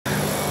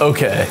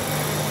Okay.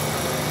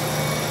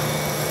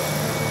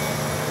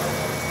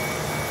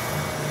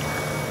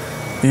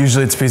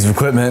 Usually it's a piece of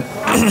equipment.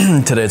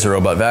 Today it's a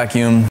robot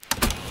vacuum.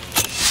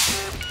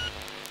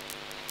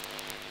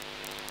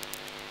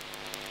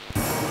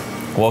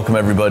 Welcome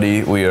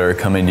everybody. We are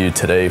coming to you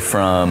today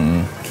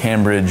from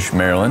Cambridge,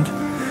 Maryland.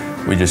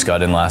 We just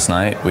got in last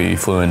night. We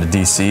flew into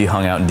DC,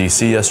 hung out in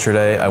DC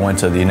yesterday. I went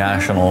to the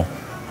National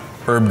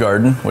Herb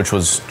Garden, which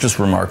was just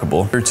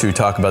remarkable. Here to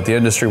talk about the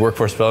industry,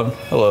 workforce development.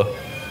 Hello.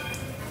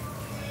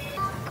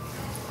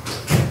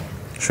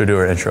 Should we do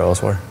our intro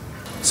elsewhere?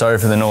 Sorry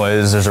for the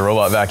noise. There's a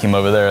robot vacuum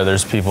over there.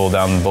 There's people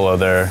down below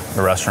there,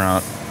 the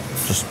restaurant.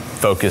 Just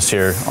focus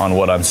here on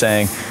what I'm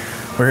saying.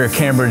 We're here at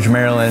Cambridge,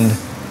 Maryland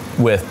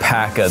with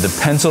PACA, the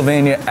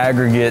Pennsylvania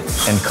Aggregate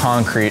and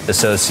Concrete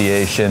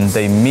Association.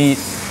 They meet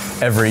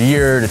every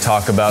year to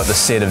talk about the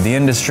state of the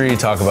industry,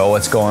 talk about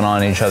what's going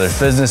on in each other's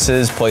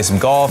businesses, play some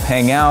golf,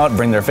 hang out,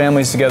 bring their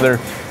families together.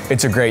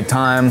 It's a great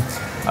time.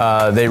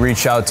 They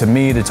reached out to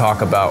me to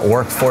talk about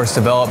workforce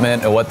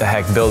development and what the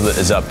heck BuildWitt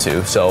is up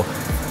to. So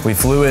we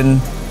flew in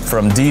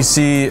from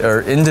DC,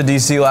 or into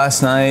DC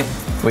last night.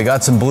 We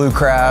got some blue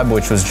crab,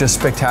 which was just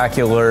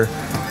spectacular.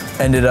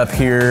 Ended up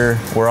here.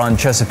 We're on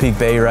Chesapeake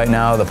Bay right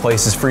now. The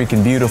place is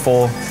freaking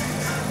beautiful.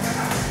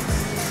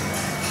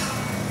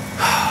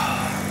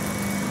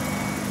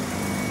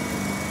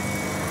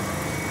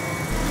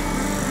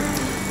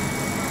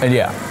 And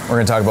yeah, we're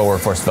gonna talk about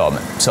workforce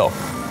development. So,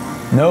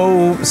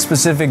 no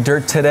specific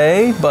dirt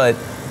today, but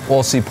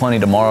we'll see plenty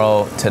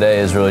tomorrow. Today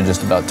is really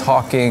just about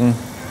talking,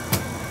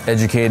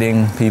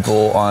 educating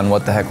people on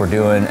what the heck we're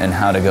doing and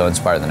how to go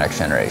inspire the next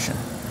generation.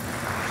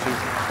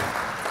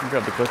 Can you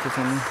grab the clicker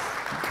from me?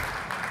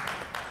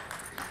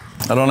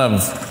 I don't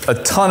have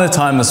a ton of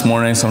time this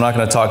morning, so I'm not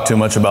gonna talk too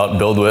much about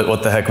BuildWitt,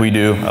 what the heck we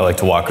do. I like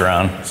to walk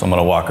around, so I'm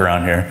gonna walk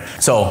around here.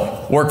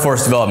 So,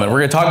 workforce development. We're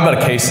gonna talk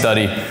about a case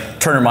study,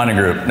 Turner Mining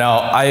Group.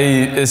 Now,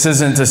 this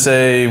isn't to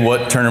say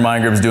what Turner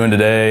Mining Group is doing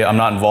today. I'm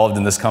not involved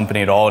in this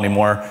company at all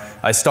anymore.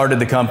 I started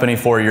the company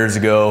 4 years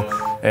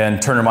ago, and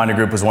Turner Mining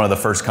Group was one of the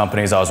first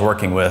companies I was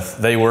working with.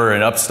 They were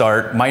an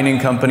upstart mining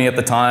company at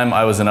the time.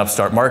 I was an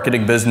upstart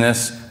marketing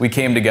business. We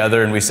came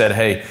together and we said,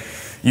 hey,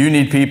 you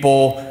need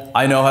people.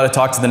 I know how to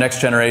talk to the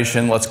next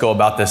generation. Let's go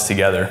about this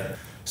together.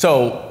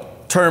 So,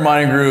 Turner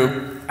Mining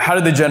Group, how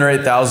did they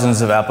generate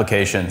thousands of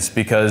applications?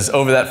 Because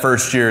over that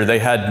first year, they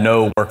had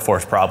no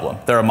workforce problem.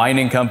 They're a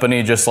mining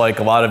company, just like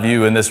a lot of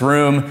you in this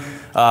room,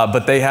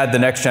 but they had the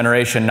next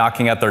generation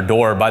knocking at their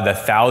door by the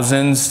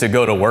thousands to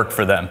go to work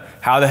for them.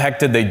 How the heck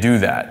did they do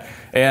that?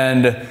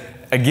 And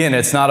again,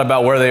 it's not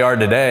about where they are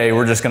today.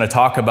 We're just gonna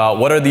talk about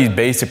what are these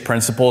basic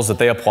principles that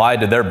they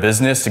applied to their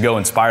business to go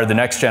inspire the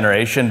next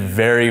generation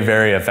very,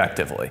 very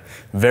effectively.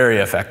 Very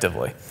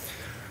effectively.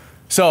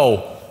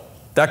 So,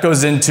 that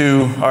goes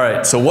into, all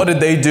right, so what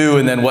did they do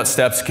and then what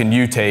steps can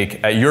you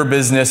take at your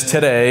business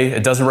today?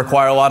 It doesn't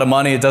require a lot of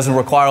money, it doesn't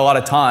require a lot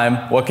of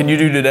time. What can you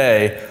do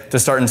today to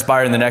start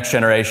inspiring the next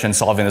generation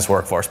solving this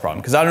workforce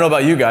problem? Because I don't know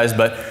about you guys,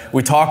 but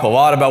we talk a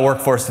lot about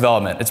workforce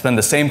development. It's been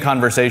the same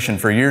conversation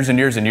for years and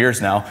years and years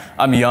now.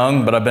 I'm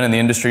young, but I've been in the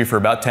industry for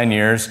about 10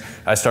 years.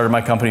 I started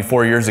my company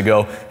 4 years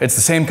ago. It's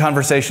the same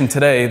conversation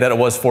today that it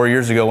was 4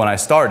 years ago when I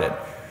started.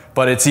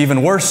 But it's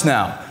even worse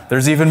now.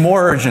 There's even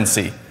more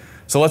urgency.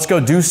 So let's go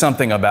do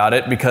something about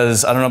it,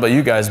 because I don't know about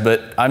you guys,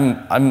 but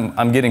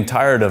I'm getting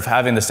tired of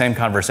having the same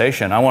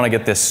conversation. I want to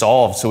get this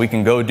solved so we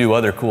can go do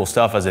other cool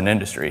stuff as an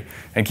industry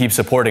and keep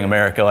supporting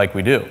America like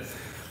we do.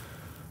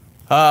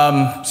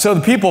 So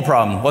the people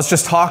problem, let's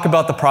just talk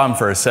about the problem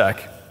for a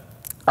sec.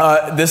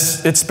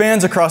 It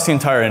spans across the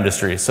entire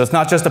industry. So it's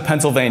not just a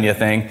Pennsylvania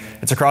thing,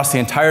 it's across the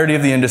entirety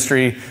of the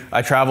industry.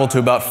 I travel to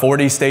about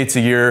 40 states a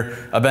year.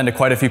 I've been to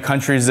quite a few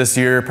countries this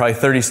year, probably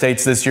 30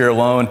 states this year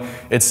alone.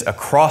 It's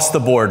across the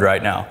board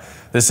right now.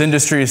 This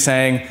industry is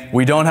saying,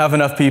 we don't have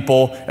enough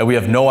people and we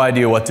have no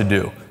idea what to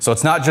do. So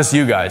it's not just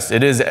you guys,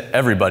 it is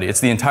everybody,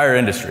 it's the entire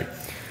industry.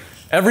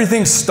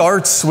 Everything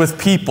starts with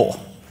people.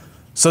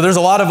 So there's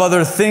a lot of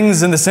other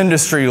things in this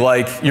industry,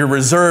 like your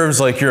reserves,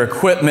 like your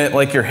equipment,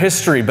 like your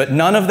history, but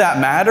none of that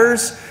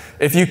matters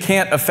if you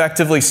can't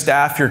effectively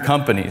staff your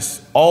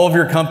companies. All of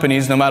your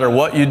companies, no matter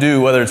what you do,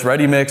 whether it's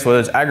ready mix, whether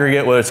it's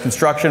aggregate, whether it's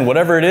construction,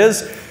 whatever it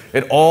is,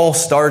 it all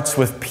starts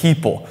with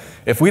people.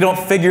 If we don't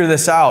figure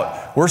this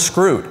out, we're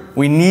screwed.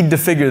 We need to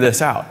figure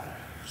this out.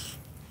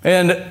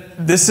 And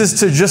this is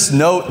to just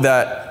note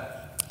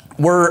that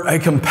we're a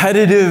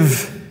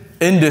competitive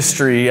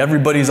industry.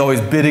 Everybody's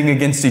always bidding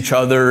against each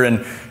other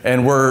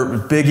and we're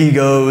big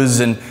egos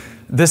and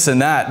this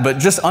and that, but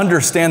just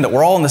understand that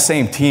we're all on the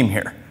same team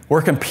here.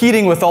 We're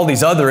competing with all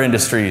these other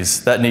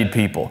industries that need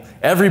people.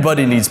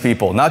 Everybody needs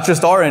people, not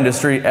just our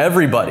industry,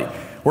 everybody.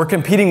 We're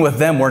competing with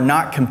them, we're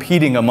not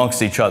competing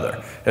amongst each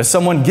other. If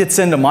someone gets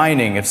into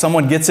mining, if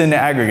someone gets into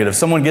aggregate, if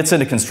someone gets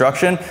into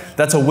construction,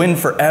 that's a win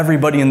for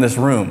everybody in this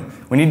room.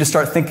 We need to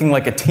start thinking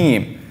like a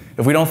team.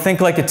 If we don't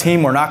think like a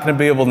team, we're not gonna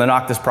be able to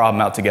knock this problem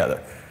out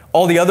together.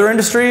 All the other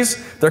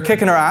industries, they're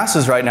kicking our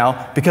asses right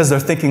now because they're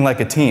thinking like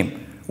a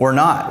team. We're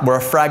not. We're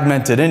a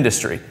fragmented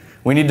industry.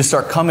 We need to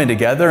start coming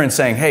together and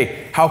saying,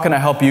 hey, how can I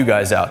help you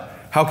guys out?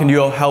 How can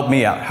you help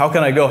me out? How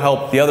can I go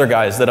help the other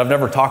guys that I've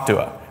never talked to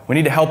out? We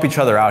need to help each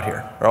other out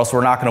here, or else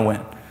we're not going to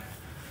win.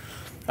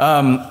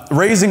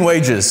 Raising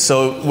wages.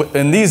 So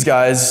in these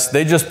guys,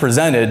 they just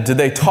presented, did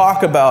they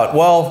talk about,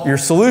 well, your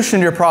solution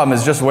to your problem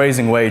is just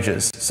raising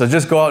wages. So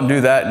just go out and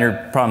do that and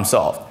your problem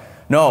solved.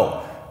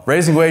 No,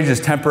 raising wages,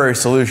 temporary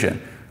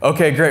solution.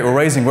 Okay, great, we're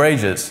raising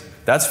wages.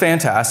 That's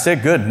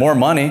fantastic, good, more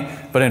money,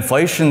 but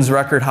inflation's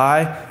record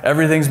high,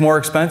 everything's more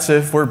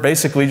expensive. We're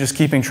basically just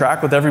keeping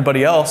track with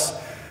everybody else.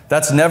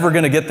 That's never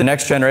going to get the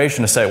next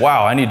generation to say,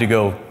 wow, I need to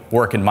go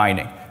work in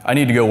mining. I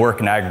need to go work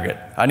in aggregate.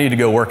 I need to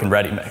go work in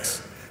ready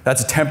mix.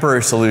 That's a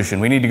temporary solution.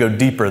 We need to go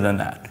deeper than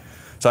that.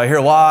 So I hear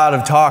a lot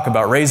of talk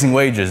about raising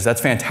wages.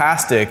 That's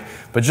fantastic,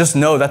 but just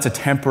know that's a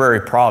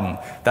temporary problem.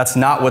 That's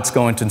not what's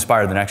going to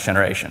inspire the next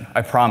generation.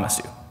 I promise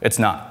you, it's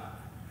not.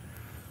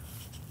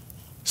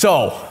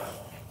 So,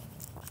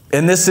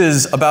 and this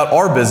is about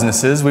our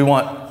businesses. We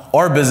want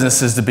our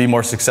businesses to be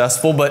more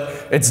successful,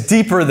 but it's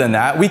deeper than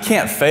that. We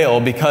can't fail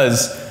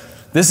because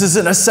this is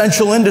an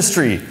essential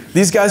industry.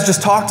 These guys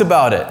just talked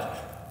about it.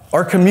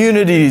 Our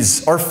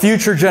communities, our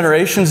future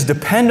generations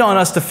depend on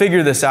us to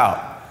figure this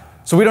out.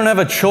 So we don't have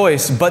a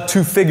choice but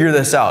to figure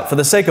this out for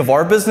the sake of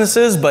our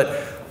businesses,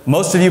 but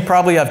most of you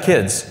probably have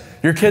kids.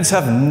 Your kids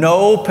have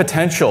no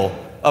potential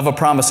of a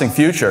promising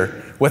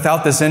future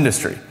without this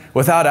industry,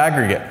 without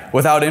aggregate,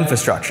 without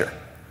infrastructure.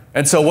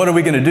 And so what are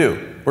we going to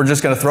do? We're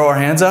just going to throw our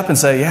hands up and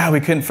say, yeah,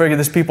 we couldn't figure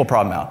this people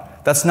problem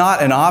out. That's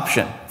not an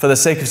option for the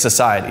sake of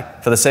society,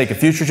 for the sake of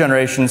future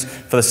generations,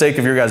 for the sake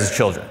of your guys'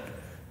 children.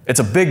 It's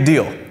a big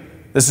deal.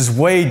 This is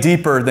way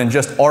deeper than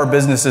just our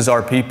businesses,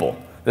 our people.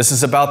 This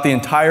is about the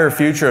entire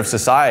future of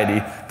society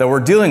that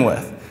we're dealing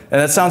with. And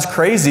that sounds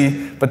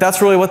crazy, but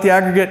that's really what the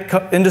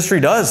aggregate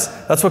industry does.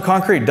 That's what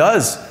concrete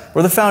does.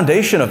 We're the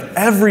foundation of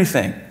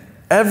everything.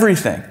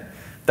 Everything.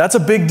 That's a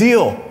big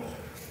deal.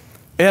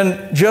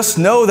 And just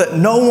know that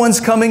no one's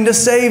coming to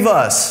save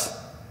us.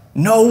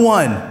 No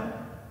one.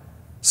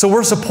 So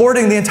we're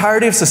supporting the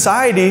entirety of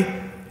society,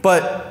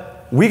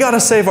 but we got to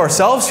save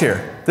ourselves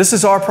here. This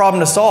is our problem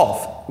to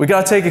solve. We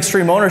got to take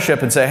extreme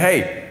ownership and say,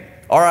 hey,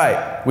 all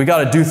right, we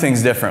got to do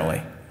things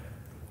differently.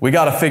 We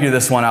got to figure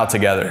this one out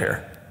together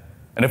here.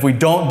 And if we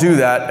don't do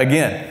that,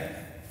 again,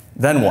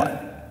 then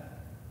what?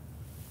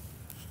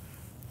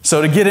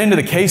 So to get into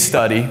the case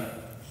study,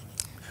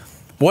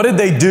 what did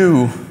they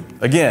do,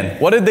 again,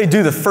 what did they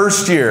do the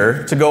first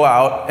year to go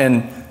out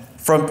and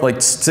from like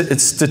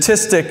it's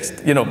statistics,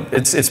 you know,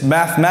 it's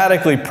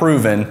mathematically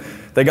proven.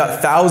 They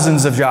got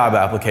thousands of job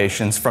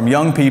applications from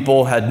young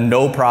people, had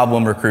no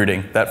problem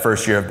recruiting that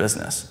first year of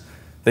business.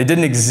 They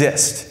didn't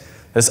exist.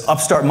 This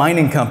upstart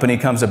mining company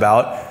comes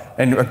about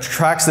and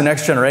attracts the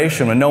next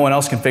generation when no one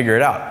else can figure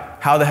it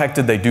out. How the heck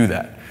did they do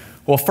that?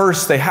 Well,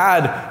 first, they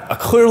had a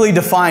clearly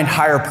defined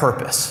higher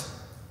purpose.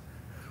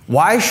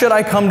 Why should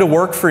I come to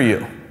work for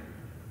you?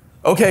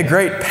 Okay,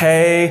 great,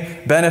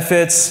 pay,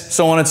 benefits,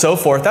 so on and so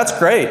forth. That's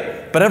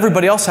great, but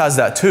everybody else has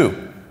that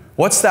too.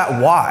 What's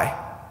that why?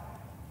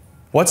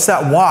 What's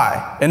that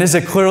why? And is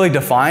it clearly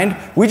defined?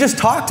 We just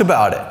talked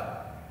about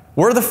it.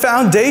 We're the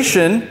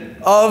foundation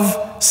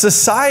of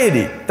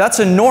society. That's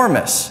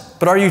enormous.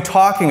 But are you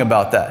talking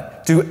about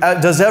that?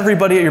 Does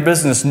everybody at your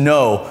business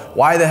know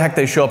why the heck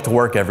they show up to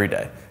work every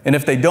day? And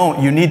if they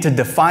don't, you need to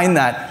define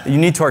that. You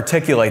need to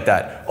articulate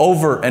that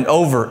over and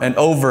over and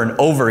over and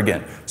over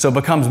again. So it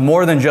becomes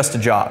more than just a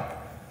job.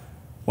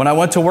 When I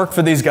went to work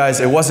for these guys,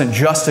 it wasn't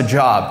just a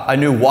job. I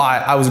knew why.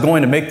 I was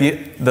going to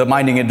make the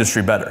mining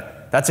industry better.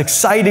 That's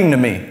exciting to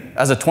me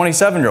as a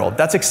 27-year-old.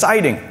 That's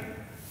exciting.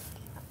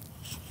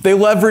 They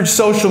leverage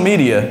social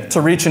media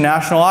to reach a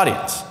national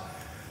audience.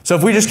 So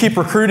if we just keep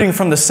recruiting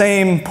from the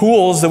same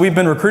pools that we've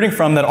been recruiting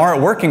from that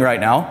aren't working right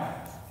now,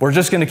 we're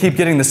just going to keep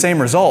getting the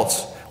same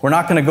results. We're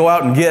not going to go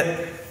out and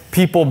get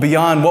people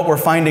beyond what we're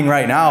finding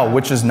right now,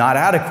 which is not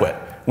adequate.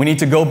 We need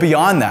to go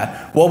beyond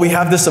that. Well, we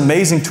have this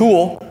amazing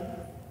tool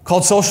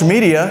called social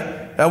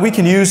media that we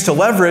can use to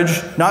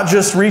leverage not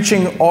just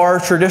reaching our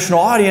traditional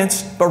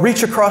audience, but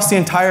reach across the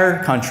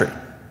entire country.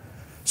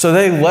 So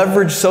they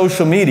leverage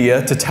social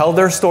media to tell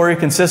their story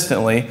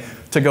consistently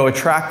to go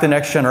attract the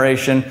next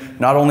generation,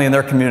 not only in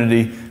their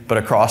community, but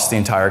across the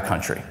entire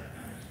country.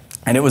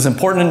 And it was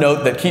important to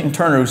note that Keaton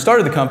Turner, who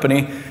started the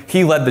company,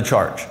 he led the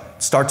charge.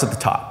 It starts at the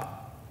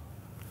top.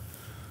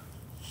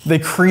 They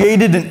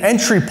created an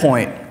entry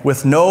point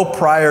with no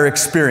prior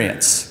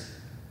experience.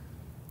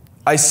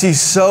 I see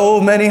so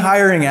many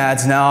hiring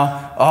ads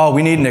now. Oh,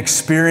 we need an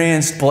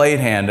experienced blade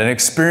hand, an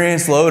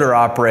experienced loader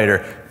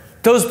operator.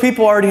 Those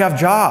people already have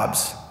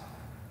jobs.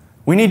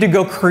 We need to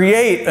go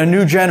create a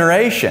new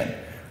generation.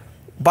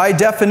 By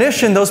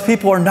definition, those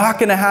people are not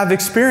going to have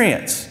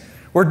experience.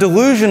 We're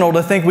delusional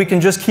to think we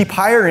can just keep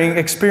hiring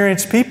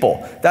experienced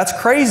people. That's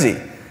crazy.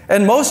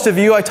 And most of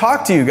you, I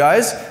talk to you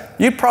guys,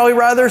 you'd probably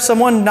rather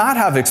someone not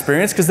have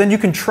experience because then you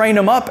can train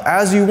them up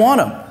as you want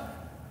them.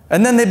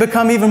 And then they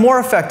become even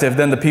more effective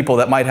than the people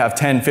that might have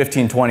 10,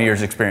 15, 20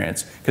 years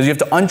experience because you have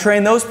to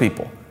untrain those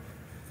people.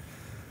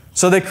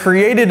 So they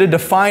created a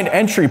defined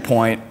entry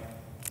point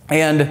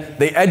And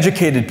they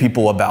educated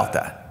people about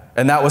that.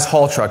 And that was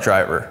haul truck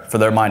driver for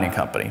their mining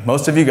company.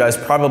 Most of you guys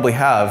probably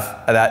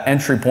have that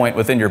entry point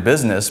within your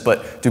business,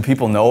 but do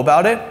people know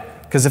about it?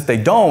 Because if they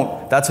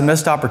don't, that's a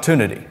missed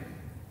opportunity.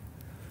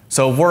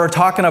 So if we're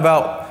talking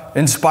about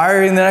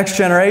inspiring the next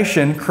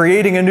generation,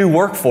 creating a new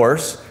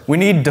workforce, we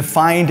need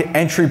defined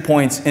entry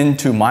points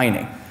into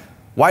mining.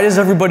 Why does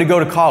everybody go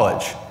to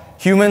college?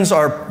 Humans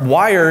are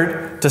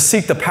wired to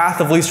seek the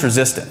path of least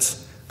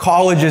resistance.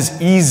 College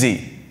is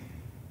easy.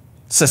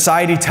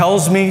 Society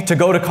tells me to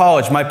go to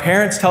college. My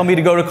parents tell me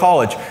to go to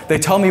college. They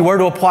tell me where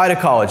to apply to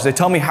college. They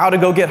tell me how to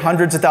go get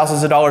hundreds of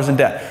thousands of dollars in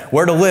debt,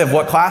 where to live,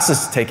 what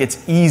classes to take.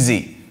 It's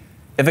easy.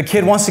 If a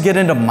kid wants to get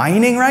into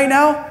mining right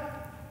now,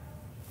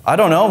 I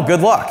don't know,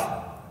 good luck.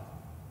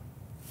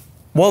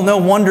 Well, no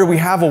wonder we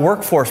have a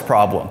workforce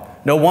problem.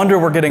 No wonder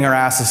we're getting our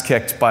asses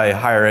kicked by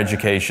higher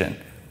education.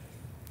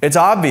 It's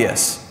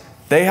obvious.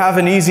 They have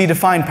an easy to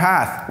find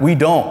path. We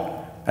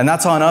don't. And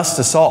that's on us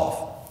to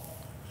solve.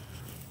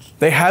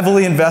 They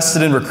heavily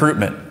invested in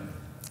recruitment.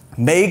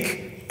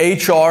 Make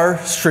HR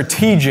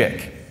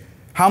strategic.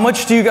 How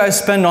much do you guys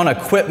spend on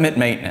equipment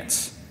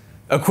maintenance?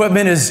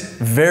 Equipment is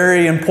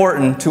very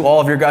important to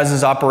all of your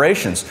guys'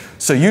 operations,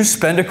 so you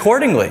spend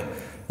accordingly.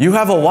 You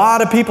have a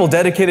lot of people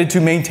dedicated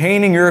to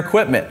maintaining your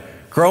equipment,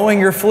 growing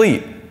your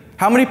fleet.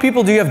 How many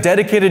people do you have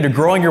dedicated to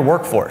growing your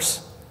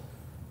workforce?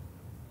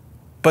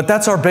 But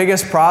that's our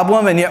biggest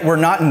problem, and yet we're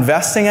not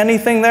investing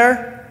anything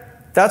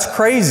there? That's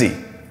crazy.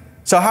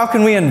 So how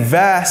can we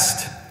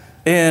invest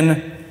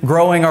in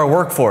growing our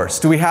workforce?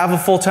 Do we have a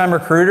full-time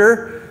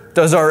recruiter?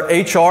 Is our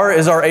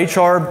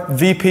HR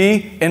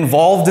VP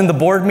involved in the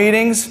board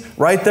meetings,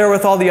 right there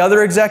with all the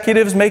other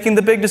executives making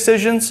the big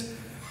decisions?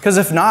 Because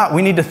if not,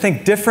 we need to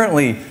think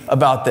differently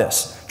about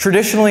this.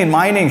 Traditionally in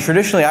mining,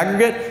 traditionally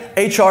aggregate,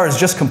 HR is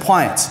just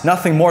compliance,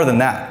 nothing more than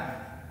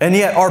that. And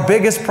yet our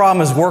biggest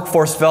problem is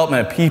workforce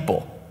development of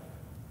people.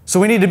 So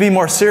we need to be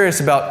more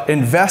serious about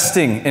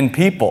investing in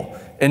people,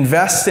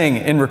 investing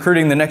in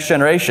recruiting the next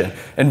generation,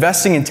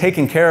 investing in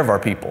taking care of our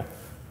people.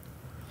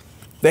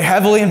 They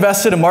heavily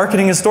invested in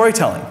marketing and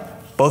storytelling.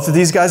 Both of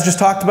these guys just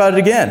talked about it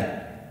again.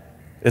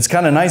 It's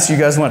kind of nice you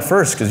guys went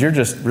first because you're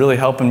just really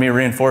helping me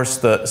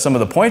reinforce some of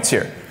the points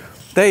here.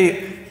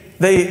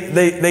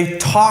 They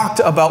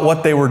talked about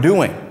what they were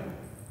doing.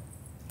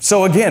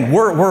 So again,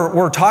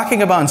 we're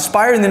talking about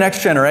inspiring the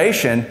next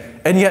generation,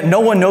 and yet no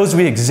one knows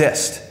we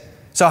exist.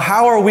 So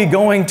how are we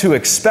going to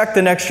expect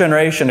the next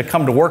generation to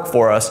come to work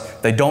for us?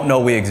 They don't know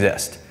we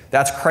exist.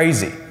 That's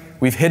crazy.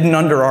 We've hidden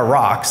under our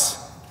rocks,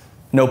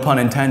 no pun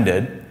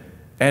intended,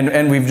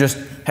 and we've just,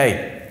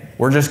 hey,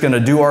 we're just going to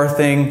do our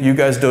thing, you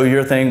guys do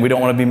your thing, we don't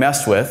want to be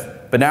messed with.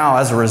 But now,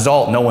 as a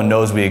result, no one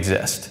knows we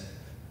exist.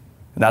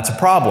 And that's a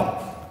problem.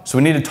 So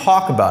we need to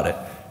talk about it.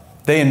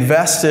 They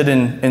invested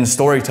in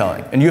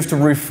storytelling. And you have to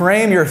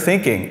reframe your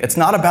thinking. It's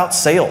not about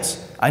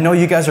sales. I know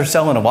you guys are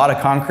selling a lot of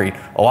concrete,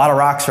 a lot of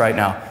rocks right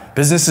now.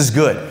 Business is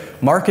good.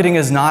 Marketing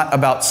is not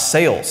about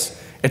sales.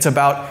 It's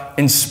about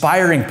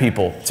inspiring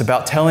people. It's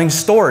about telling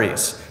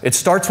stories. It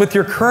starts with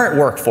your current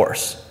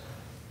workforce.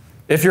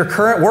 If your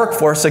current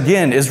workforce,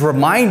 again, is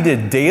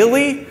reminded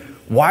daily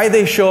why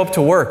they show up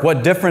to work,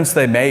 what difference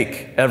they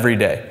make every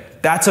day,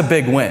 that's a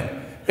big win.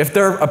 If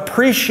they're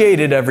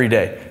appreciated every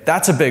day,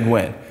 that's a big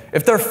win.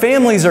 If their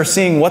families are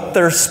seeing what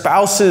their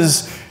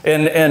spouses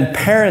and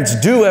parents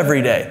do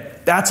every day,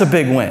 that's a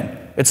big win.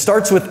 It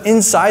starts with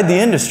inside the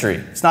industry.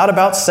 It's not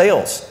about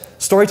sales.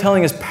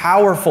 Storytelling is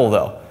powerful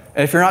though.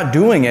 And if you're not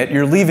doing it,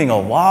 you're leaving a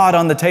lot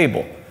on the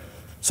table.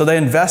 So they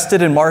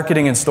invested in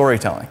marketing and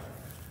storytelling.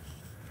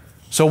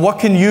 So what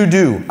can you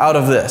do out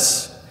of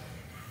this?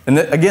 And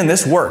again,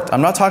 this worked.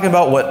 I'm not talking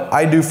about what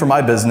I do for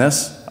my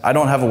business. I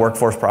don't have a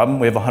workforce problem.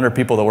 We have 100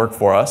 people that work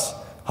for us,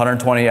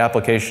 120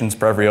 applications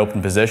per every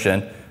open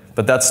position.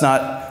 But that's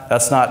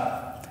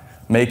not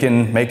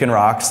making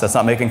rocks. That's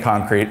not making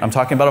concrete. I'm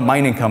talking about a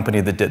mining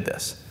company that did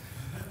this.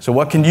 So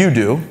what can you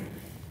do?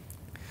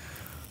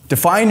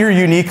 Define your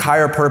unique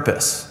higher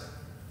purpose.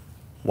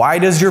 Why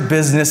does your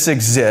business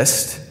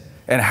exist?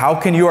 And how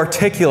can you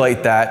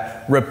articulate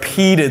that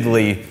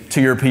repeatedly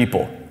to your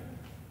people?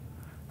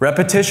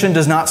 Repetition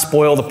does not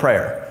spoil the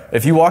prayer.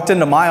 If you walked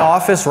into my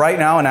office right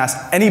now and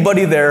asked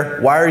anybody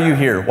there, why are you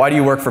here? Why do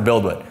you work for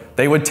BuildWitt?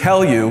 They would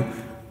tell you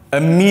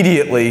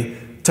immediately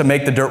to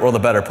make the dirt world a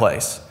better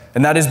place.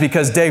 And that is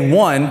because day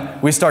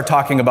one, we start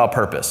talking about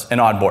purpose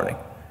and onboarding.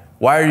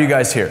 Why are you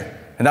guys here?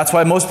 And that's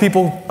why most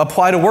people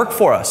apply to work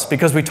for us,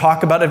 because we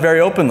talk about it very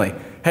openly.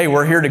 Hey,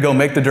 we're here to go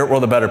make the dirt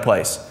world a better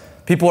place.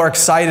 People are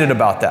excited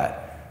about that.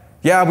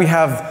 Yeah, we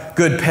have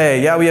good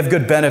pay. Yeah, we have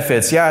good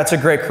benefits. Yeah, it's a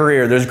great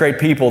career. There's great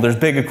people. There's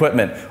big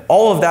equipment.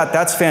 All of that,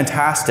 that's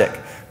fantastic.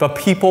 But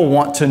people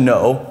want to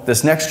know,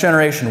 this next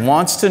generation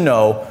wants to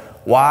know,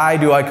 why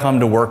do I come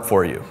to work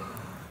for you?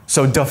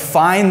 So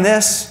define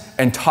this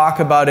and talk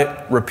about it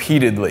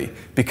repeatedly,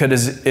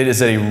 because it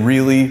is a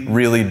really,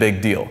 really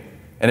big deal.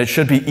 And it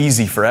should be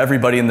easy for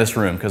everybody in this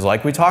room, because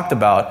like we talked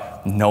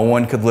about, no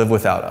one could live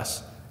without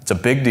us. It's a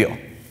big deal.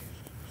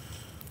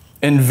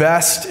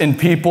 Invest in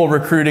people,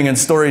 recruiting, and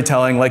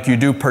storytelling like you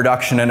do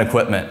production and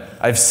equipment.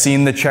 I've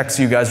seen the checks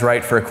you guys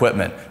write for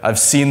equipment. I've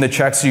seen the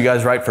checks you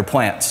guys write for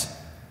plants,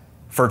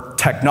 for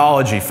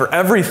technology, for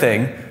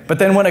everything. But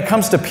then when it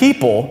comes to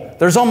people,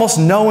 there's almost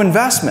no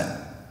investment.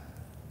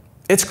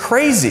 It's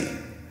crazy.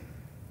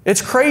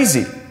 It's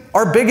crazy.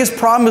 Our biggest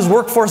problem is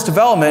workforce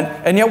development,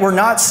 and yet we're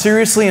not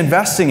seriously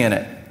investing in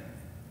it.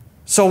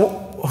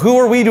 So who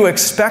are we to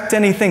expect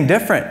anything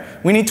different?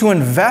 We need to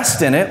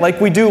invest in it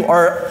like we do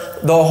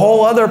the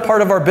whole other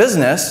part of our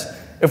business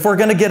if we're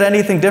going to get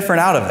anything different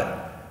out of it.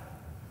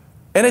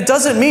 And it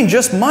doesn't mean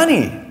just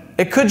money.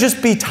 It could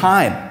just be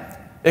time.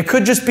 It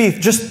could just be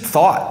just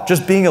thought,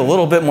 just being a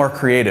little bit more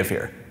creative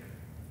here.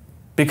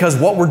 Because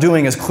what we're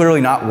doing is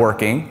clearly not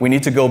working. We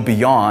need to go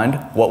beyond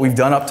what we've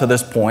done up to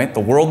this point. The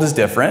world is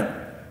different.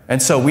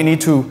 And so we need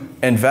to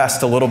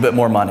invest a little bit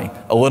more money,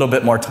 a little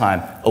bit more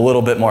time, a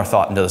little bit more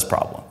thought into this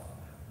problem.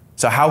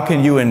 So how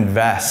can you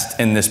invest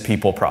in this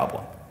people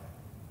problem?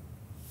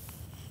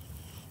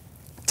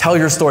 Tell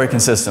your story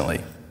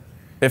consistently.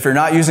 If you're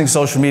not using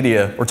social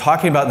media, we're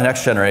talking about the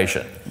next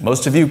generation.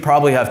 Most of you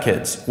probably have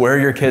kids. Where are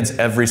your kids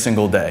every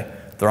single day?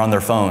 They're on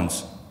their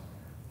phones.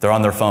 They're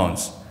on their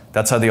phones.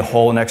 That's how the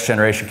whole next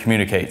generation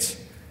communicates.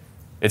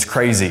 It's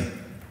crazy.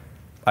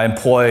 I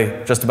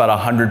employ just about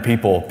 100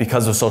 people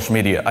because of social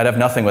media. I'd have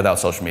nothing without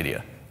social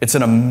media. It's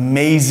an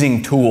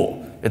amazing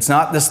tool. It's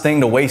not this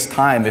thing to waste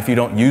time if you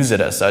don't use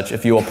it as such.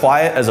 If you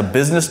apply it as a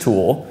business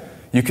tool,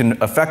 you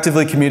can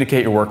effectively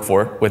communicate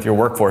with your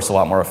workforce a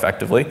lot more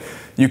effectively.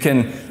 You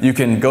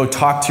can go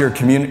talk to your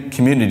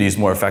communities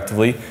more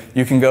effectively.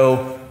 You can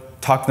go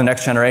talk to the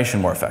next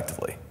generation more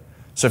effectively.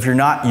 So if you're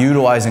not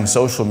utilizing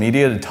social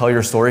media to tell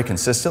your story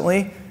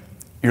consistently,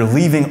 you're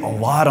leaving a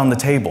lot on the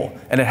table.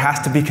 And it has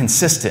to be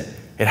consistent.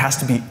 It has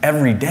to be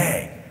every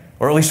day,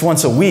 or at least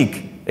once a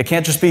week. It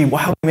can't just be,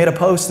 wow, we made a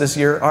post this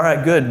year. All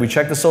right, good. We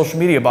checked the social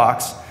media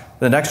box.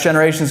 The next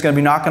generation is going to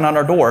be knocking on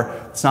our door.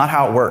 It's not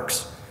how it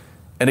works.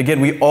 And again,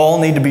 we all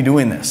need to be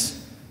doing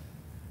this.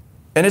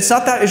 And it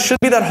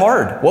shouldn't be that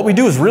hard. What we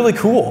do is really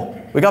cool.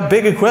 We got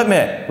big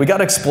equipment. We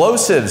got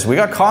explosives. We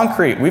got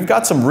concrete. We've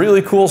got some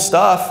really cool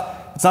stuff.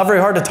 It's not very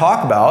hard to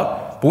talk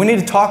about, but we need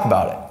to talk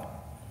about it.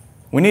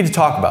 We need to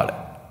talk about it.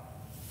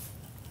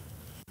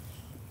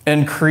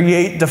 And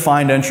create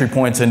defined entry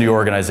points into your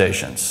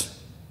organizations.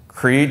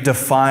 Create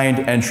defined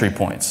entry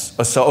points.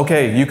 So,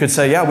 okay, you could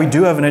say, yeah, we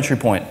do have an entry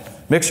point.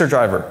 Mixer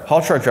driver,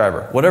 haul truck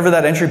driver, whatever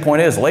that entry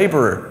point is,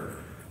 laborer.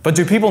 But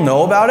do people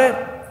know about it?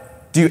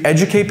 Do you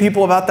educate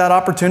people about that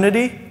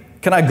opportunity?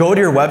 Can I go to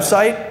your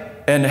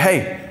website and,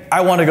 hey,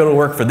 I want to go to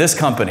work for this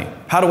company.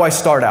 How do I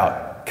start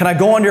out? Can I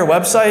go onto your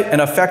website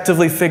and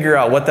effectively figure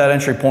out what that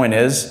entry point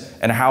is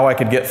and how I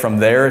could get from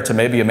there to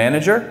maybe a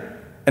manager?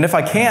 And if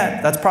I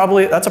can't, that's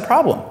a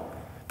problem.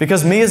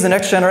 Because me as the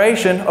next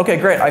generation, okay,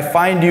 great, I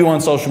find you on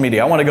social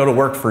media. I want to go to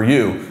work for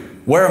you.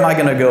 Where am I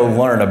going to go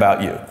learn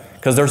about you?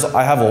 Because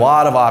I have a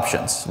lot of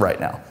options right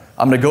now.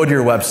 I'm going to go to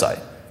your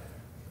website.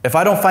 If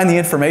I don't find the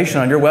information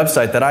on your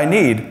website that I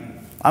need,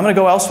 I'm going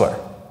to go elsewhere.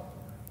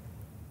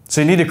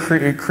 So you need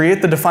to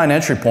create the defined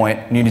entry point,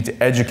 and you need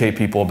to educate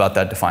people about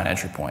that defined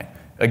entry point.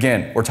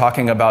 Again, we're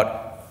talking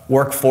about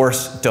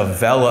workforce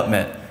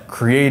development,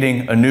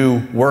 creating a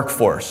new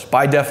workforce.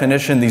 By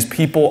definition, these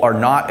people are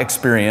not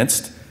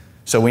experienced,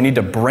 so we need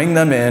to bring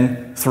them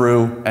in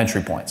through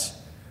entry points.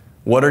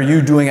 What are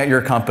you doing at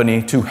your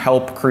company to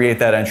help create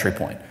that entry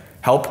point?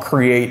 Help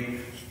create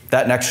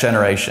that next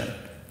generation,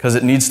 because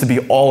it needs to be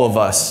all of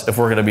us if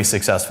we're going to be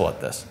successful at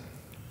this.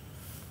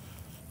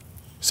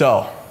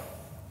 So,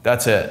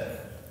 that's it.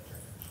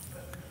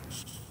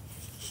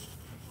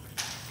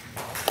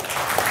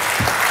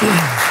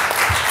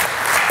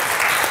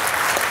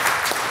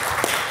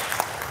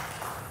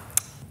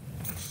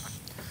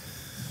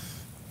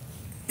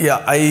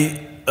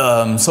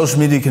 Yeah, social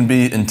media can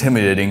be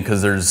intimidating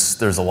because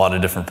there's a lot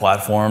of different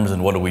platforms,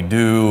 and what do we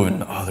do,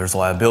 and there's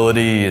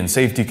liability and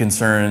safety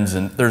concerns,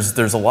 and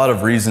there's a lot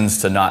of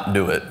reasons to not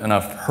do it. And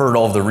I've heard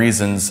all the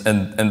reasons,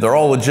 and they're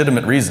all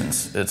legitimate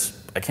reasons.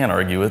 I can't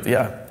argue with,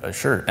 yeah,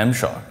 sure,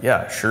 MSHA,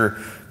 yeah, sure,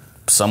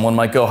 someone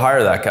might go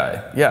hire that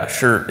guy. Yeah,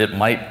 sure,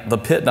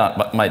 the pit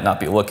might not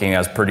be looking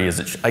as pretty as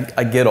it should.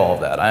 I get all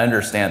of that, I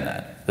understand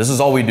that. This is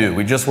all we do,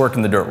 we just work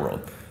in the dirt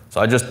world. So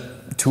I just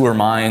tour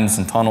mines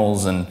and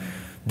tunnels and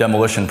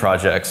demolition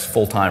projects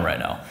full time right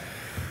now.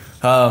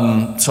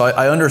 So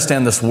I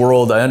understand this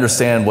world, I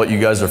understand what you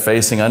guys are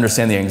facing, I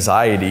understand the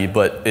anxiety,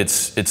 but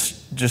it's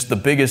just the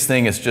biggest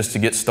thing is just to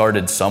get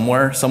started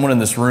somewhere. Someone in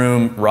this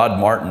room, Rod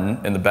Martin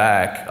in the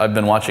back, I've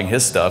been watching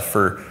his stuff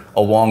for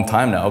a long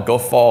time now. Go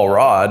follow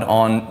Rod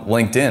on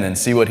LinkedIn and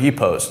see what he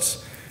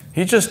posts.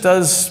 He just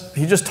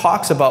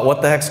talks about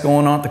what the heck's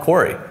going on at the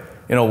quarry.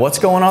 You know, what's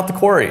going on at the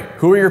quarry?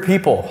 Who are your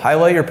people?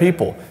 Highlight your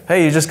people.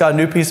 Hey, you just got a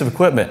new piece of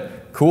equipment.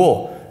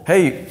 Cool.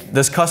 Hey,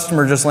 this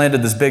customer just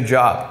landed this big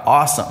job.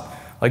 Awesome.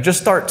 Like,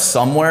 just start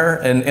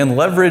somewhere and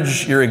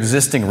leverage your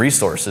existing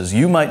resources.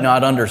 You might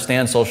not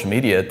understand social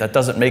media. That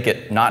doesn't make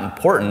it not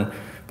important,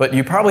 but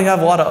you probably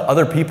have a lot of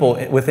other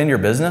people within your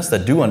business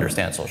that do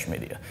understand social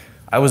media.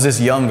 I was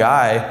this young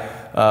guy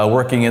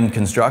working in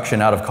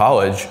construction out of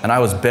college, and I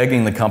was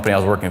begging the company I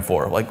was working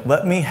for, like,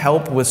 let me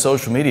help with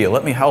social media,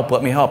 let me help.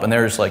 And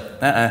they're just like,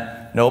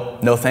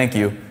 nope, no thank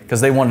you,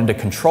 because they wanted to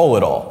control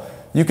it all.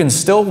 You can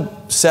still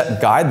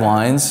set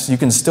guidelines, you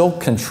can still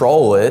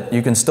control it,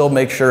 you can still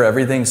make sure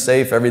everything's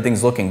safe,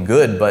 everything's looking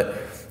good, but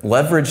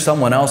leverage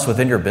someone else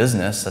within your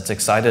business that's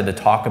excited to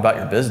talk about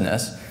your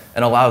business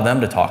and allow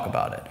them to talk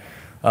about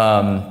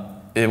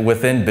it.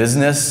 Within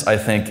business, I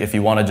think if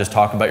you want to just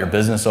talk about your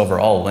business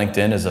overall,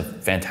 LinkedIn is a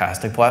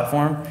fantastic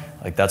platform.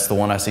 Like, that's the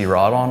one I see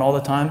Rod on all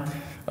the time.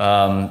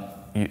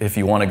 If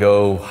you want to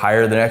go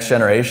hire the next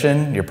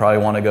generation, you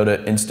probably want to go to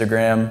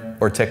Instagram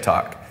or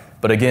TikTok.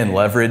 But again,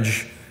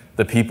 leverage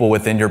the people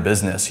within your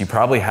business. You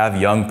probably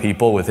have young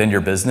people within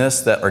your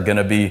business that are going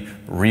to be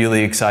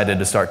really excited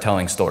to start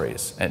telling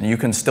stories. And you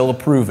can still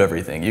approve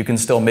everything. You can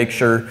still make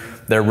sure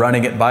they're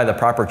running it by the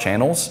proper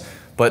channels,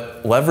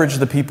 but leverage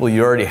the people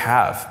you already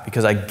have,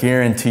 because I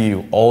guarantee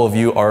you, all of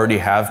you already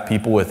have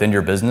people within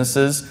your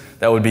businesses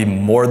that would be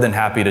more than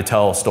happy to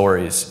tell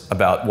stories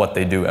about what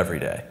they do every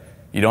day.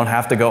 You don't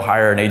have to go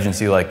hire an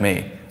agency like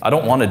me. I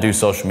don't want to do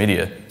social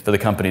media for the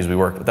companies we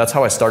work with. That's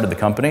how I started the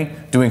company,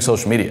 doing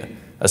social media.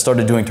 I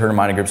started doing Turner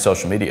Mining Group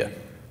social media.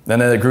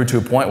 Then it grew to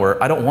a point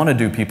where I don't want to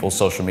do people's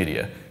social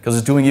media because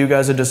it's doing you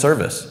guys a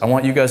disservice. I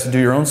want you guys to do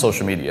your own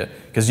social media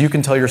because you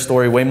can tell your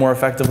story way more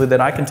effectively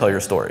than I can tell your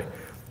story.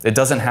 It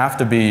doesn't have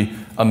to be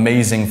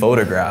amazing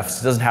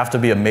photographs. It doesn't have to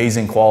be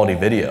amazing quality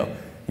video.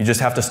 You just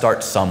have to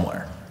start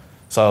somewhere.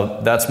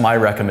 So that's my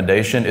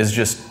recommendation, is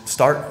just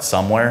start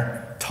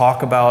somewhere.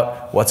 Talk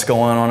about what's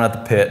going on at the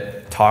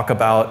pit. Talk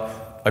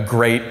about a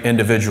great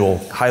individual.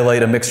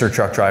 Highlight a mixer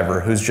truck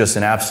driver who's just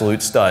an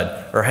absolute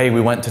stud. Or, hey,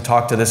 we went to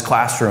talk to this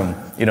classroom,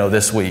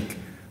 this week.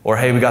 Or,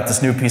 hey, we got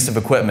this new piece of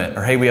equipment.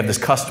 Or, hey, we have this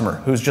customer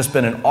who's just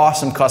been an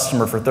awesome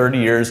customer for 30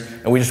 years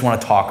and we just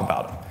want to talk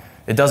about him.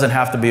 It doesn't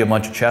have to be a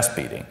bunch of chest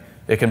beating.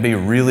 It can be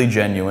really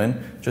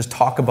genuine. Just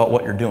talk about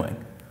what you're doing.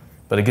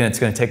 But again, it's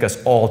going to take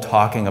us all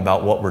talking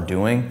about what we're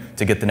doing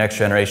to get the next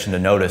generation to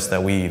notice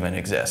that we even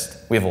exist.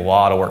 We have a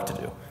lot of work to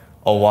do,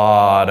 a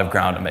lot of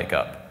ground to make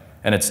up.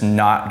 And it's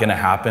not going to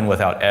happen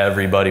without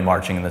everybody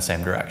marching in the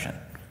same direction.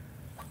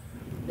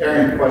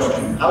 Aaron,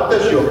 question. How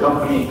does your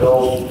company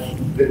build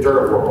the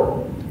dirt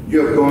world?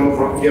 You've gone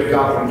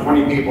from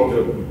 20 people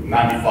to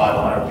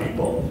 9,500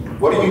 people.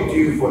 What do you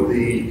do for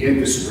the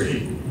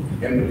industry?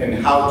 And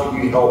how do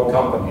you help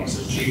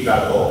companies achieve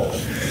that goal?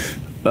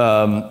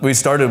 We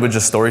started with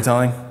just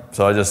storytelling.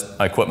 So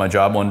I quit my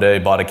job one day,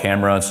 bought a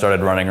camera, and started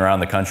running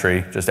around the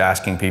country, just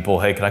asking people,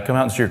 hey, can I come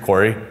out and see your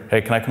quarry?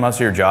 Hey, can I come out and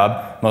see your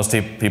job? Most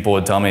people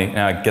would tell me,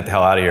 get the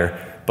hell out of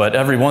here. But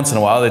every once in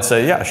a while, they'd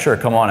say, yeah, sure,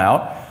 come on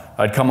out.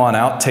 I'd come on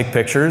out, take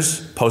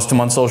pictures, post them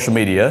on social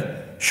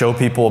media, show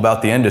people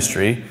about the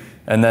industry,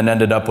 and then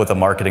ended up with a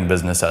marketing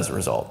business as a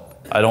result.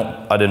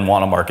 I didn't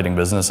want a marketing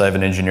business. I have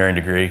an engineering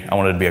degree. I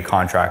wanted to be a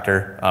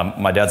contractor.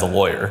 My dad's a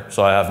lawyer,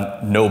 so I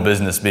have no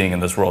business being in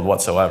this world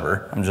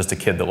whatsoever. I'm just a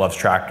kid that loves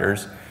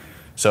tractors.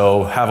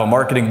 So have a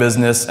marketing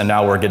business, and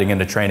now we're getting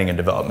into training and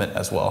development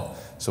as well.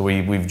 So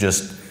we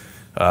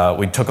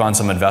took on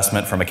some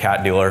investment from a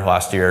cat dealer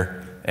last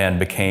year and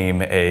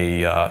became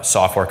a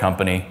software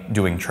company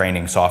doing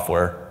training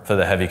software for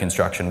the heavy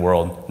construction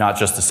world. Not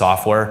just the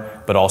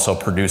software, but also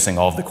producing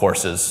all of the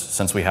courses.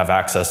 Since we have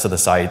access to the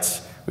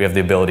sites, we have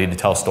the ability to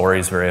tell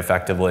stories very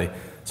effectively.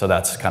 So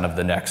that's kind of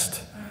the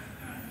next.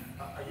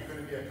 Are you going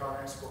to be a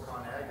ConExpo,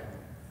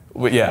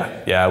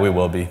 ConAg? Yeah, we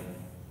will be.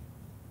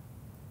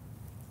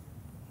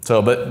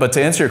 So, but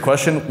to answer your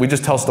question, we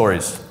just tell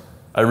stories.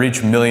 I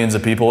reach millions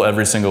of people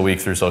every single week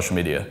through social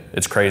media.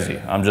 It's crazy.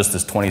 I'm just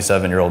this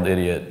 27-year-old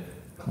idiot,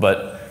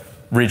 but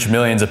reach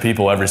millions of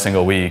people every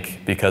single week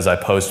because I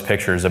post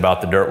pictures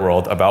about the dirt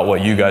world, about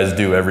what you guys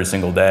do every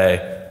single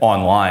day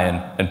online,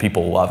 and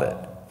people love it.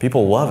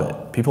 People love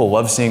it. People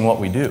love seeing what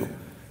we do.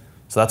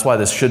 So that's why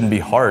this shouldn't be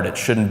hard. It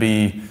shouldn't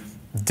be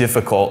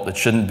difficult. It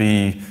shouldn't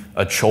be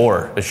a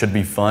chore. It should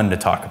be fun to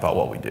talk about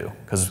what we do.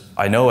 Because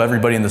I know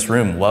everybody in this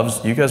room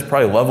you guys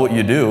probably love what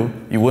you do.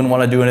 You wouldn't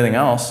want to do anything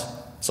else.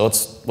 So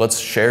let's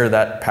share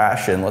that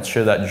passion. Let's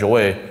share that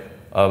joy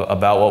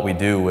about what we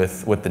do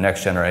with the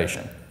next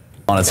generation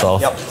on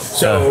itself. Yep.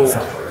 So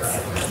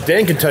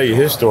Dan can tell you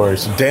his story.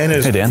 So Dan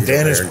is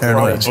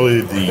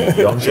probably the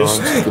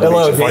youngest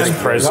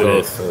vice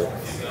president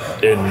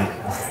in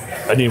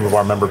any of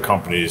our member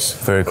companies.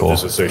 Very cool.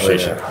 Of this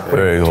association.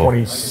 Very cool.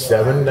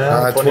 27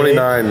 now?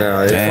 29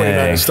 now.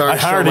 Dang. Starting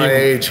to show my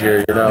age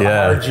here, I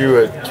hired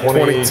you at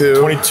 22.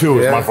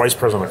 22 as my vice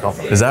president of the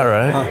company. Is that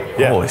right?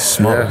 Yeah. Holy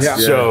smokes. Yeah.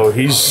 So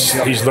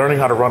he's learning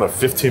how to run a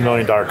 $15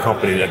 million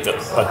company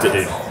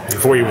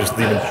before he was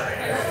leaving.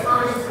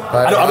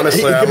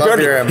 Honestly, I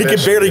love your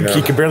ambition.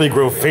 He can barely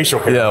grow facial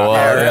hair. Yeah, well,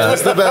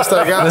 That's the best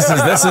I got.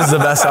 This is the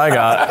best I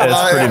got.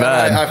 It's pretty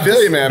bad. I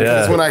feel you, man,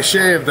 because when I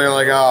shave, they're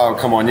like, oh,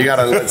 come on, you got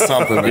to let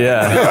something.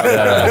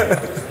 Yeah.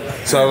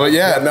 So, but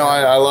yeah, no,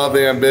 I love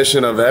the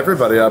ambition of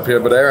everybody up here.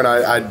 But Aaron,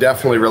 I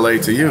definitely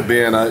relate to you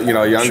being a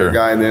younger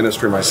guy in the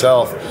industry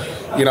myself.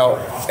 you know,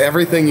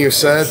 everything you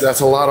said,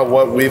 that's a lot of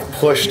what we've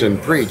pushed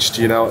and preached.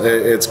 You know,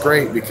 it's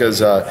great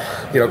because,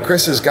 you know,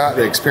 Chris has got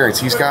the experience.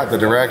 He's got the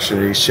direction.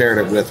 And he's shared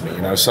it with me,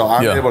 you know, so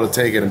I'm able to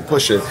take it and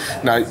push it.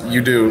 Now,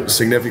 you do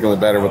significantly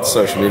better with the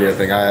social media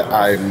thing.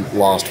 I'm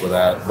lost with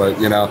that. But,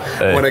 you know,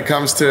 when it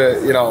comes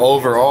to, you know,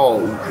 overall,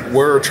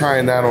 we're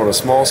trying that on a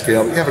small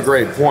scale. You have a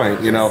great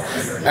point, you know,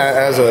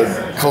 as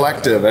a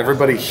collective,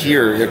 everybody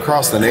here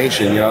across the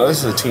nation, you know,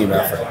 this is a team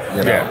effort,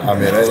 you know. I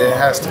mean, it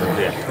has to be.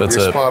 That's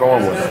You're spot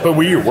on with it. But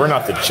we're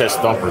not the chest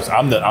thumpers.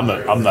 I'm the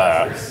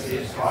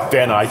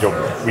Dan and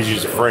I we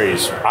use the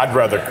phrase, I'd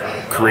rather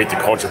create the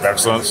culture of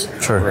excellence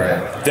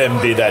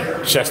than be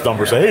that chest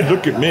thumper say, hey,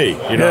 look at me,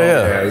 you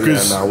know.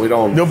 Because no, we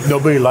don't.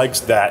 Nobody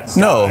likes that.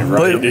 No,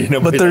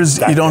 right? but there's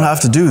you don't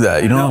have to do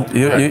that. You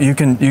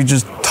don't. You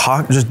just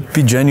talk. Just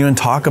be genuine.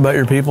 Talk about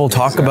your people.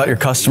 Talk about your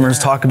customers.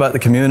 Talk about the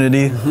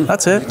community.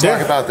 That's it.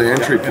 Talk about the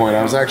entry point.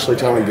 I was actually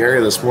telling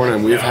Gary this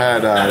morning, we've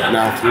had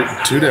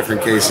now 2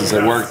 different cases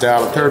that worked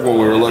out. A third one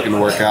we were looking to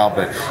work out,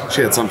 but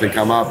she had something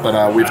come up.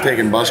 But we've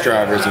taken bus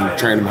drivers and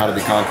trained them how to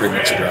be concrete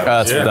mixer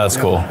drivers. That's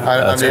cool.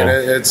 I mean,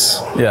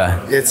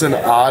 it's an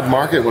odd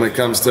market when it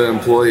comes to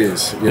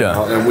employees. You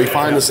know? And we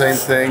find the same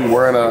thing.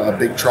 We're in a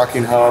big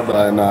trucking hub,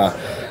 and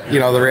you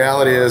know, the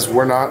reality is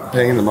we're not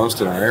paying the most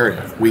in our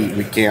area.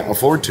 We can't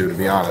afford to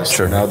be honest.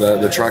 Sure. You know,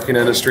 the trucking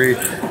industry,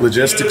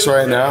 logistics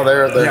right now,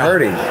 they're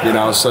hurting. You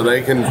know, so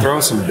they can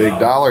throw some big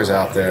dollars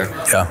out there.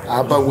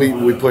 Yeah. But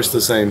we push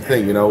the same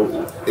thing. You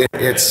know,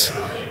 it's.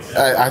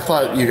 I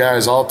thought you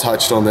guys all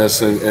touched on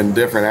this in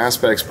different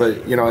aspects,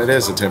 but, you know, it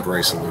is a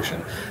temporary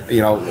solution.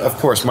 You know, of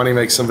course, money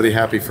makes somebody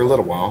happy for a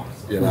little while,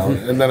 you know,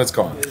 and then it's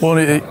gone. Well,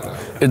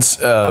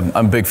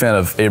 I'm a big fan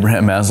of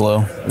Abraham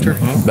Maslow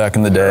back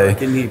in the day.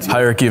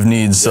 Hierarchy of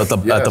needs. So at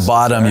the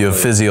bottom you have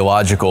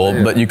physiological,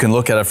 but you can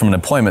look at it from an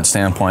employment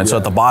standpoint. So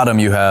at the bottom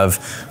you have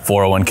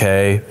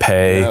 401k,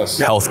 pay,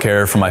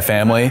 healthcare for my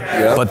family.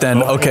 But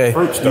then, okay,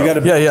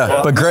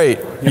 but great.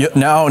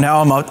 Now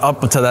I'm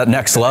up to that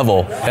next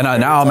level, and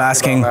now I'm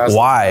asking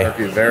why.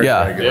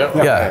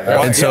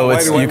 And so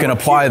you can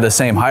apply the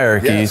same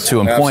hierarchy to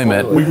employment.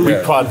 We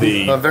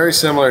probably very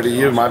similar to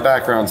you. My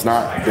background's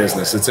not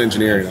business; it's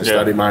engineering. I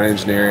studied mine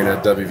engineering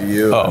at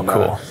WVU. Oh,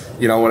 cool.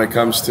 You know, when it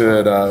comes to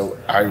it,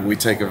 we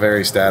take a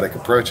very static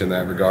approach in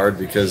that regard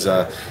because,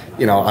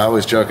 you know, I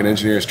always joke an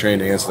engineer's trained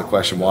to answer the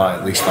question why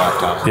at least 5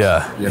 times.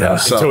 You know,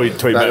 so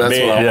until he met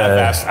me,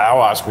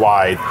 I'll ask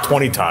why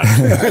 20 times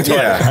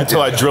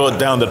until I drill it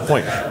down to the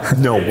point.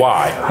 No,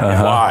 why?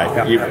 Why?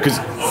 Because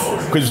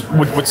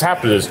what's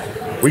happened is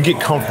we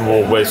get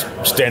comfortable with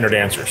standard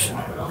answers.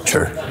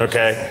 Sure.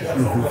 Okay.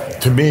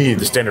 To me,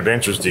 the standard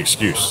answer is the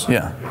excuse.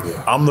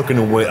 I'm looking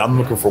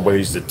for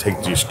ways to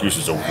take the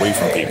excuses away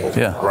from people.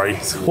 Right.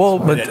 Well,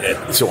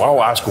 but so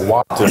I'll ask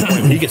why.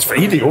 He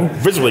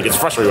visibly gets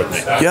frustrated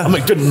with me. I'm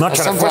like, dude, I'm not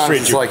trying to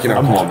frustrate you. Like, you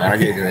know, come on, man, I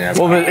gave you the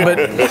answer. Well, but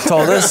to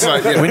all this,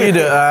 we need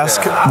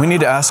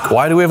to ask,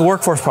 why do we have a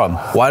workforce problem?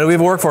 Why do we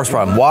have a workforce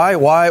problem? Why?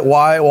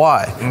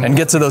 And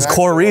get to those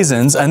core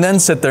reasons, and then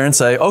sit there and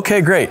say, okay,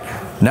 great.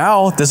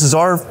 Now this is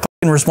our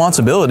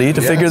responsibility to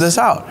figure this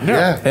out.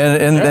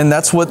 And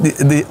that's what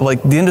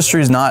the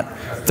industry is not.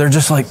 They're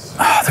just like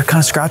they're kind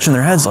of scratching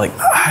their heads like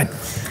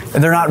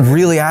and they're not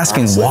really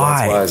asking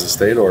why. That's why, as a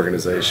state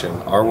organization,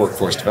 our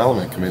workforce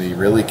development committee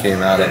really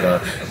came out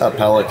of a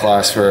pellet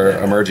class for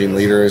emerging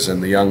leaders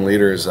and the young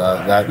leaders.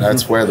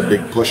 That's where the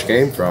big push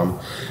came from,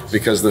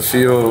 because the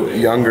few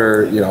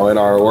younger, you know, in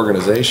our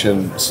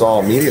organization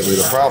saw immediately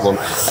the problem.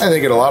 I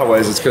think in a lot of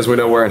ways it's because we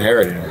know we're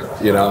inheriting it.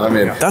 You know, I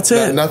mean, that's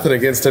it. Nothing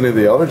against any of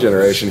the older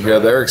generation here.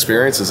 Their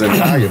experience is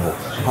invaluable.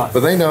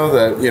 But they know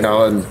that, you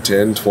know, in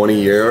 10, 20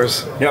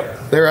 years,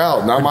 they're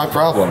out. Not my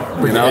problem.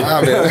 You know,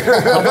 I mean,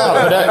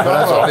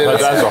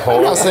 as a whole,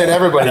 I'm not saying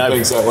everybody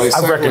thinks that way.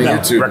 I reckon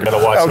YouTube.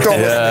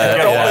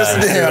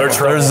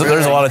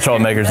 There's a lot of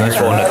troublemakers in this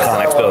world. one.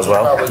 ConExpo as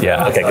well.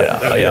 Okay, good.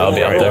 I'll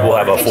be out there. We'll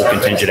have a full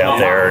contingent out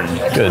there. And,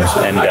 good.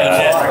 And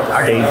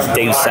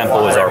Dave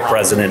Semple is our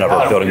president of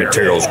our building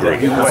materials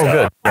group. Oh,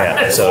 good.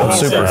 So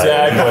super.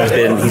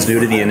 He's new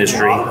to the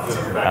industry.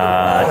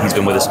 He's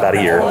been with us about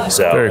a year.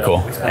 So very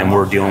cool. And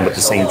we're dealing with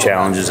the same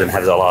challenges and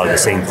have a lot of the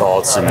same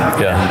thoughts. And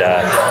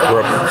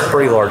we're a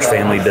pretty large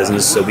family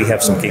business, so we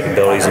have some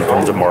capabilities in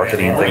terms of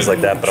marketing and things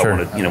like that. But I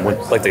want to,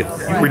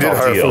 we did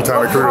hire a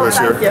full-time recruiter this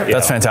year.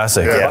 That's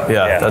fantastic.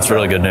 Yeah, that's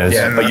really good news.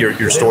 But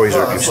your story's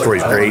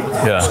great.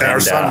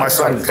 And my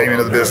son came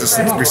into the business.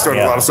 And we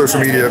started a lot of social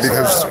media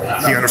because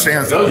he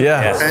understands it.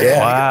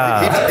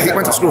 Wow. He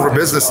went to school for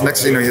business.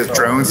 Next thing you know, he has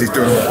drones. He's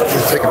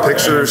taking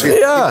pictures.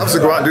 He loves to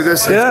go out and do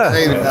this.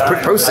 And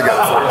put posts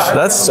together for us.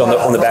 That's so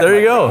on the back. There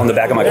you go. On the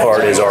back of my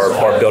card is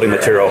our building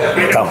material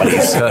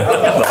companies.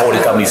 The whole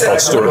holding company is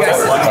called Stewart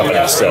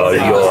Company. So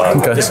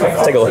you'll just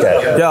take a look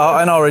at it.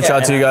 Yeah, and I'll reach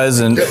out to you guys,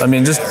 and I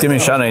mean, just give me a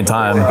shout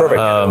anytime. Perfect.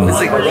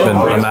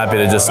 I'm happy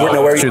to just shoot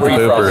the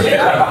pooper.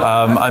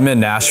 I'm in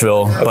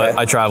Nashville, but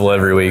I travel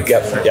every week.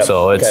 Yep.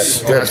 So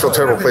it's Nashville,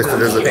 terrible place to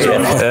visit.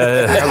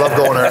 I love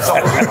going there.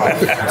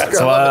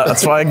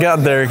 that's why I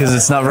got there, because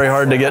it's not very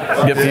hard to get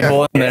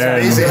people in there.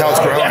 It's amazing how it's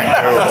growing.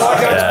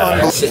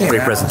 Yeah.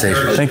 Great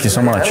presentation. Thank you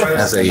so much.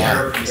 As a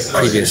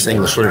previous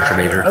English literature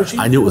major,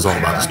 I knew it was all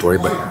about the story,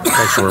 but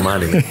thanks for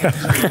reminding me. It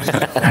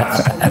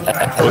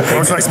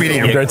was nice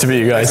meeting you. Great to meet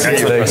you guys.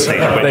 Thanks.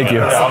 Thank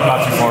you. I'm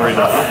not too far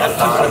either.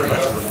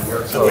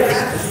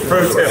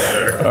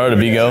 All right,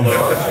 Abigo.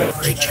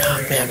 Great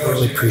job, man.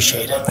 Really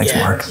appreciate it. Thanks,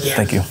 Mark.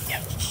 Thank you.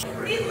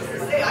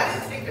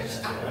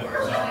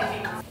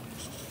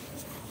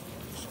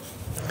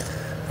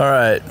 All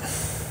right.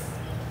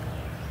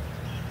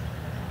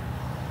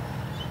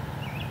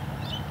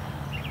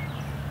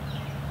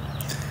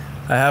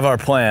 I have our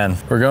plan.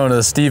 We're going to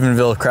the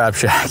Stephenville Crab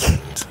Shack.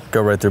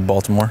 Go right through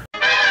Baltimore.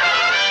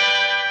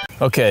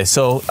 Okay,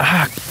 so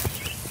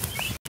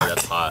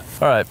That's hot.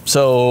 all right,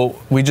 so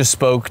we just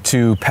spoke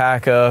to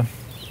PACA.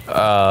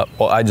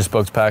 Well, I just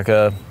spoke to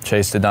PACA.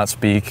 Chase did not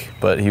speak,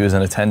 but he was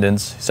in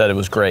attendance. He said it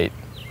was great.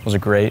 Was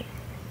it great?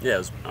 Yeah, it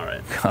was all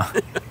right.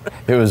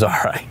 It was all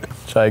right.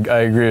 So I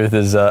agree with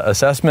his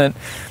assessment.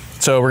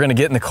 So we're gonna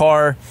get in the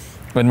car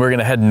and we're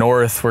gonna head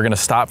north. We're gonna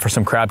stop for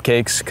some crab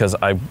cakes, because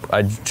I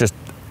just,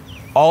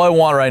 all I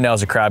want right now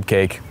is a crab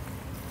cake.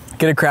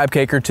 Get a crab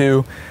cake or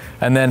two,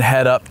 and then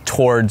head up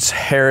towards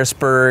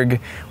Harrisburg.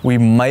 We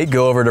might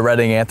go over to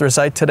Redding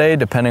Anthracite today,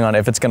 depending on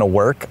if it's gonna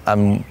work.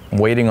 I'm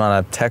waiting on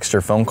a text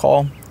or phone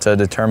call to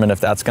determine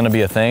if that's gonna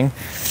be a thing.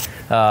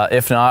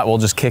 If not, we'll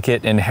just kick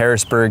it in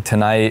Harrisburg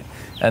tonight,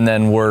 and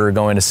then we're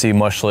going to see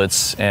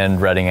mushlets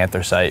and Redding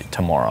Anthracite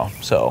tomorrow.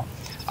 So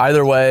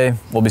either way,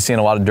 we'll be seeing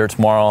a lot of dirt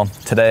tomorrow.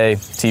 Today,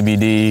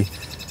 TBD.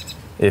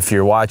 If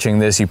you're watching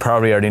this, you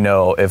probably already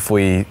know if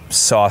we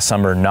saw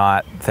some or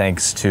not,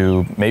 thanks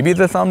to maybe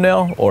the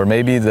thumbnail or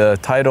maybe the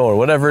title or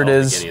whatever it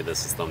is. Any of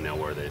this is thumbnail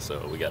worthy,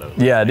 so we gotta.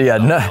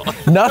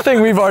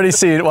 Nothing we've already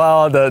seen.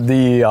 Well,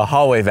 the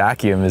hallway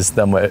vacuum is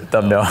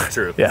thumbnail. Oh,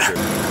 true. Yeah. True.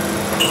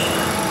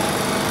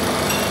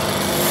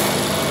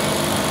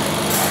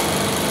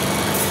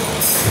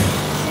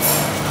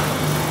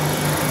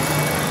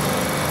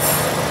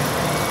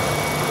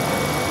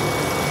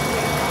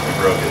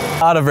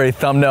 Not a very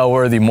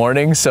thumbnail-worthy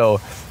morning,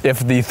 so if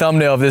the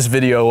thumbnail of this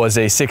video was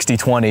a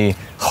 60-20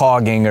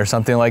 hogging or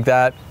something like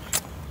that,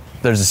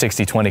 there's a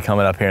 60-20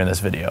 coming up here in this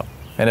video.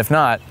 And if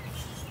not,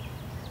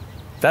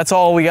 that's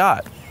all we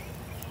got.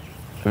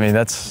 I mean,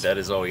 that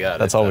is all we got.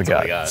 That's all we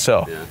got.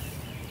 So, yeah.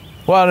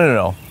 well,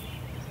 no.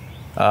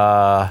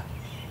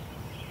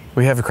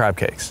 We have the crab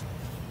cakes.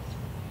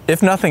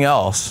 If nothing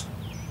else,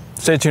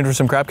 stay tuned for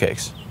some crab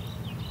cakes.